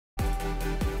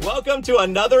Welcome to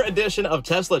another edition of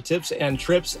Tesla Tips and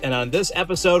Trips, and on this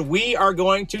episode we are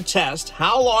going to test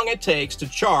how long it takes to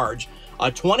charge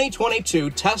a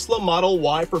 2022 Tesla Model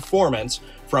Y Performance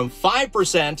from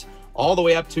 5% all the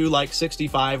way up to like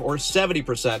 65 or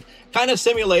 70%, kind of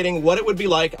simulating what it would be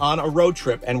like on a road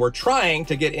trip. And we're trying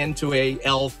to get into a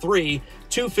L3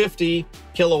 250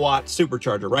 kilowatt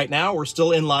supercharger. Right now we're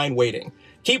still in line waiting.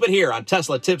 Keep it here on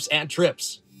Tesla Tips and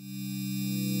Trips.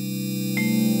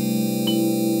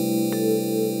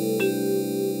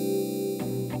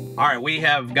 All right, we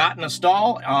have gotten a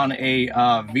stall on a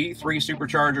V3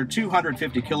 supercharger,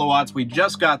 250 kilowatts. We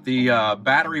just got the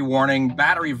battery warning,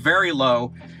 battery very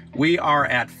low. We are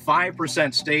at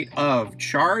 5% state of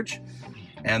charge,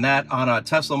 and that on a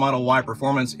Tesla Model Y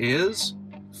Performance is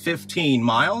 15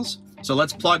 miles. So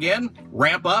let's plug in,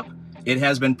 ramp up. It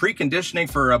has been preconditioning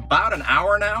for about an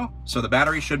hour now, so the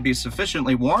battery should be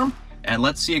sufficiently warm. And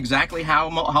let's see exactly how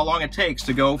long it takes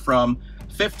to go from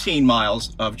 15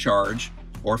 miles of charge,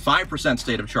 or 5%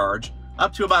 state of charge,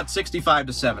 up to about 65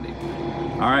 to 70.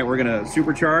 All right, we're gonna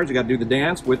supercharge. I gotta do the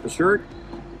dance with the shirt.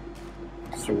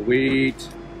 Sweet.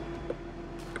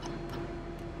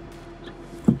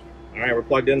 All right, we're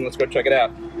plugged in. Let's go check it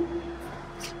out.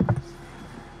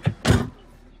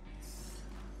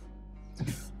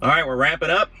 All right, we're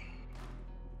ramping up.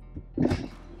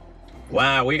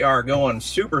 Wow, we are going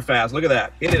super fast. Look at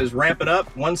that. It is ramping up.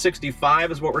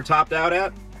 165 is what we're topped out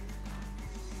at.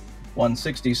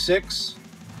 166.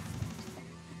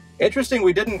 Interesting,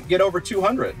 we didn't get over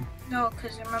 200. No,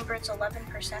 because remember it's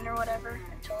 11% or whatever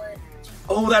until it...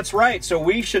 Oh, that's right. So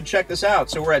we should check this out.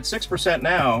 So we're at 6%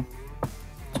 now.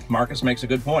 Marcus makes a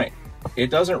good point. It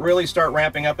doesn't really start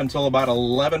ramping up until about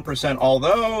 11%,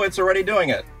 although it's already doing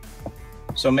it.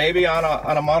 So maybe on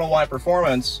a Model Y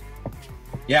Performance,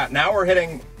 yeah, now we're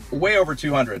hitting way over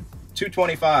 200,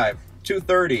 225,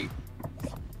 230.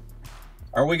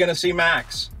 Are we going to see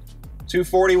max?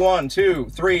 241, 2,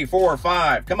 3, 4,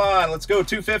 5. Come on, let's go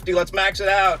 250. Let's max it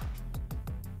out.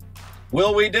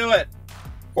 Will we do it?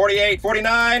 48,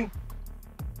 49.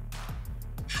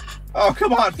 Oh,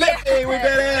 come on, 50. We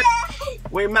did it.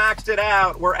 We maxed it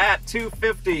out. We're at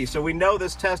 250. So we know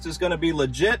this test is going to be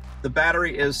legit. The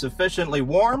battery is sufficiently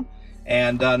warm.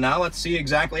 And now let's see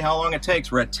exactly how long it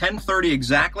takes. We're at 10:30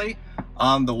 exactly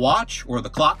on the watch or the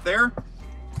clock there.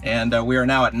 And we are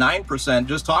now at 9%,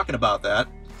 just talking about that.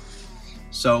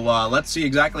 So let's see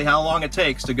exactly how long it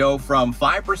takes to go from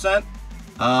 5%,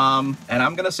 and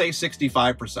I'm gonna say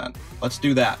 65%. Let's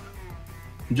do that.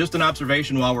 Just an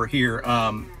observation while we're here.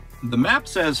 The map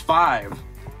says 5.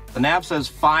 The nav says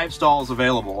 5 stalls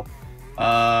available.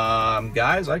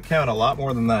 Guys, I count a lot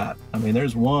more than that. I mean,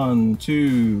 there's 1,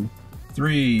 2,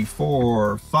 3,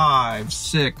 4, 5,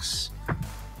 6.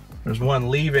 There's one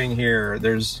leaving here.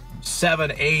 There's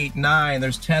 7, 8, 9,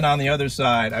 there's 10 on the other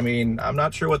side. I mean, I'm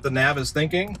not sure what the nav is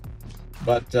thinking,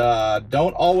 but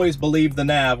don't always believe the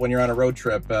nav when you're on a road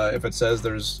trip. If it says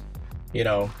there's, you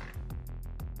know,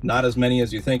 not as many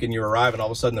as you think and you arrive and all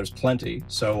of a sudden there's plenty.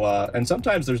 So, and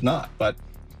sometimes there's not, but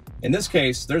in this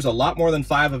case, there's a lot more than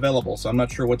 5 available. So I'm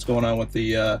not sure what's going on with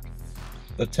the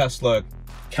Tesla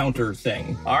counter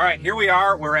thing. All right, here we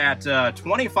are. We're at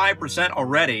 25%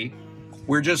 already.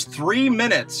 We're just 3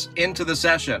 minutes into the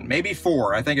session, maybe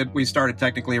 4. I think we started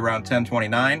technically around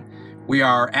 10:29. We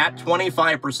are at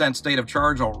 25% state of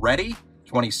charge already,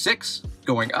 26,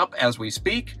 going up as we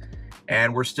speak,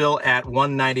 and we're still at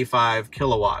 195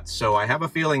 kilowatts. So I have a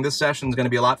feeling this session is going to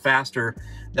be a lot faster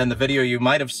than the video you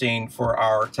might have seen for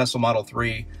our Tesla Model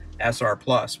 3 SR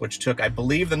Plus, which took, I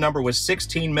believe the number was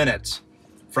 16 minutes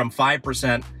from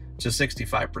 5% to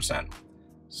 65%.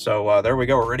 So there we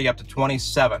go, we're already up to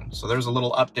 27. So there's a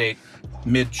little update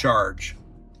mid-charge.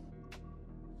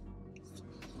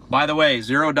 By the way,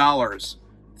 $0,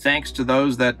 thanks to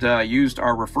those that used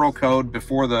our referral code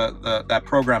before that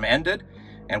program ended.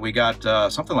 And we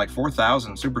got something like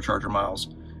 4,000 supercharger miles,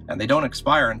 and they don't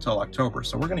expire until October.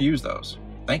 So we're gonna use those.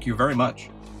 Thank you very much.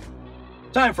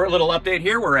 Time for a little update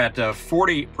here. We're at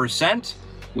 40%,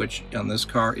 which on this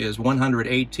car is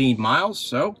 118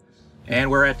 miles.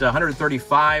 And we're at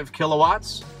 135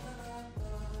 kilowatts.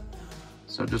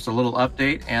 So just a little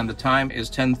update, and the time is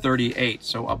 10:38.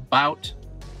 So about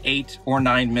 8 or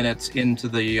 9 minutes into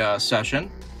the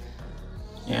session.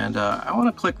 And I want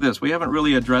to click this. We haven't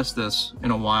really addressed this in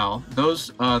a while.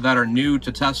 Those that are new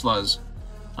to Teslas,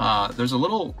 there's a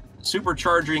little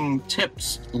supercharging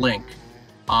tips link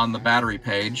on the battery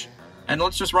page. And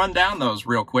let's just run down those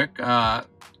real quick.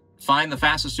 Find the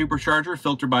fastest supercharger,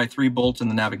 filter by 3 bolts in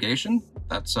the navigation.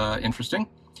 That's interesting.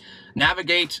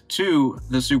 Navigate to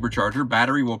the supercharger.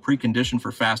 Battery will precondition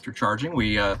for faster charging.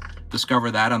 We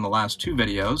discover that on the last 2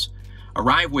 videos.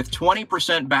 Arrive with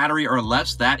 20% battery or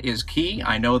less. That is key.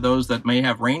 I know those that may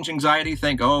have range anxiety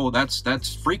think, oh,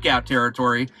 that's freak out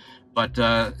territory, but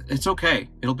it's okay.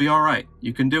 It'll be all right.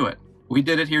 You can do it. We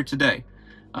did it here today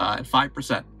at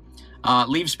 5%.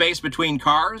 Leave space between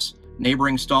cars.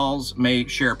 Neighboring stalls may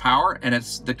share power, and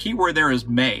it's the key word there is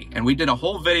may, and we did a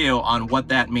whole video on what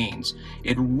that means.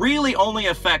 It really only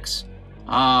affects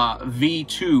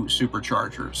V2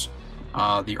 superchargers.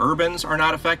 The urbans are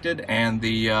not affected, and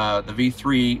the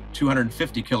V3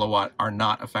 250 kilowatt are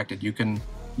not affected. You can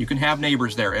have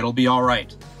neighbors there. It'll be all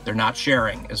right. They're not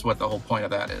sharing is what the whole point of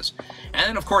that is. And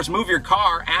then, of course, move your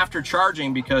car after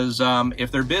charging, because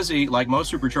if they're busy, like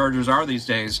most superchargers are these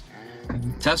days,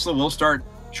 Tesla will start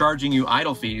charging you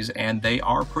idle fees, and they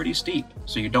are pretty steep,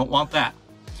 so you don't want that.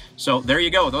 So there you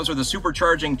go. Those are the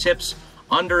supercharging tips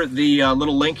under the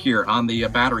little link here on the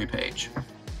battery page.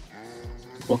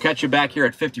 We'll catch you back here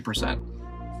at 50%.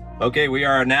 Okay, we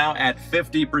are now at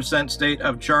 50% state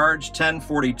of charge,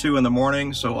 10:42 in the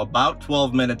morning, so about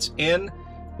 12 minutes in.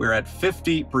 We're at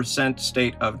 50%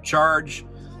 state of charge,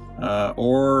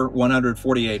 or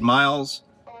 148 miles,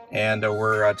 and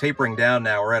we're tapering down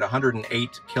now. We're at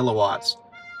 108 kilowatts.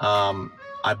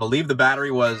 I believe the battery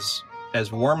was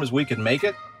as warm as we could make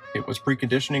it. It was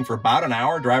preconditioning for about an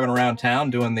hour, driving around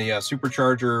town doing the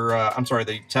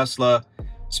the Tesla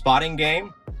spotting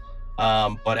game.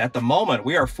 But at the moment,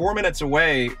 we are 4 minutes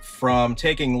away from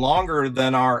taking longer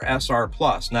than our SR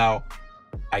Plus. Now,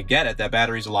 I get it, that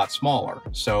battery's a lot smaller,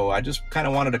 so I just kind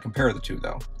of wanted to compare the two,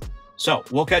 though. So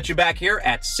we'll catch you back here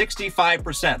at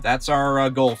 65%. That's our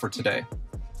goal for today.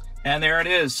 And there it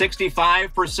is,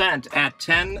 65% at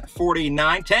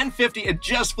 10:49, 10:50. It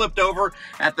just flipped over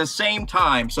at the same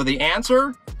time. So the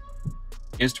answer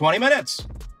is 20 minutes.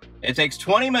 It takes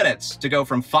 20 minutes to go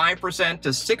from 5% to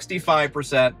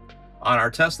 65% on our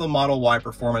Tesla Model Y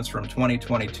performance from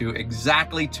 2022,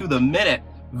 exactly to the minute.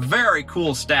 Very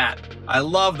cool stat. I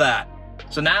love that.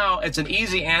 So now it's an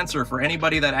easy answer for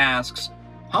anybody that asks,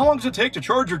 how long does it take to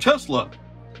charge your Tesla?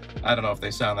 I don't know if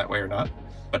they sound that way or not.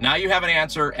 But now you have an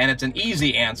answer, and it's an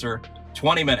easy answer,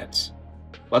 20 minutes.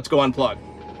 Let's go unplug.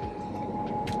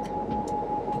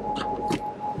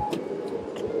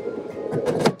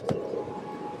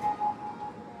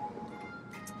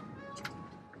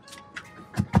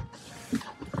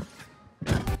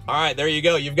 All right, there you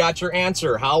go. You've got your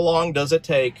answer. How long does it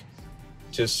take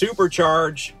to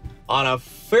supercharge on a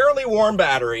fairly warm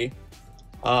battery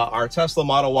our Tesla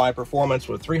Model Y performance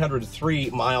with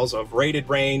 303 miles of rated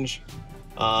range?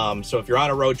 So if you're on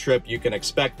a road trip, you can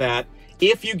expect that.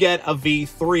 If you get a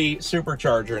V3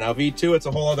 supercharger, now V2, it's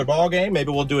a whole other ball game.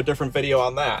 Maybe we'll do a different video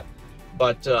on that.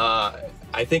 But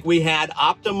I think we had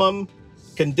optimum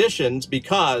conditions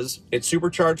because it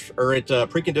supercharged, or it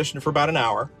preconditioned for about an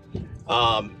hour,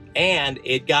 and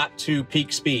it got to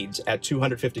peak speeds at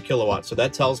 250 kilowatts. So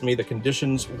that tells me the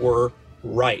conditions were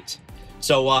right.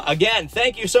 So again,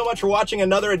 thank you so much for watching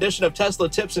another edition of Tesla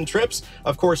Tips and Trips.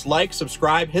 Of course, like,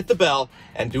 subscribe, hit the bell,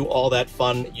 and do all that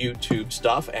fun YouTube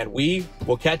stuff. And we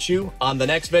will catch you on the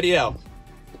next video.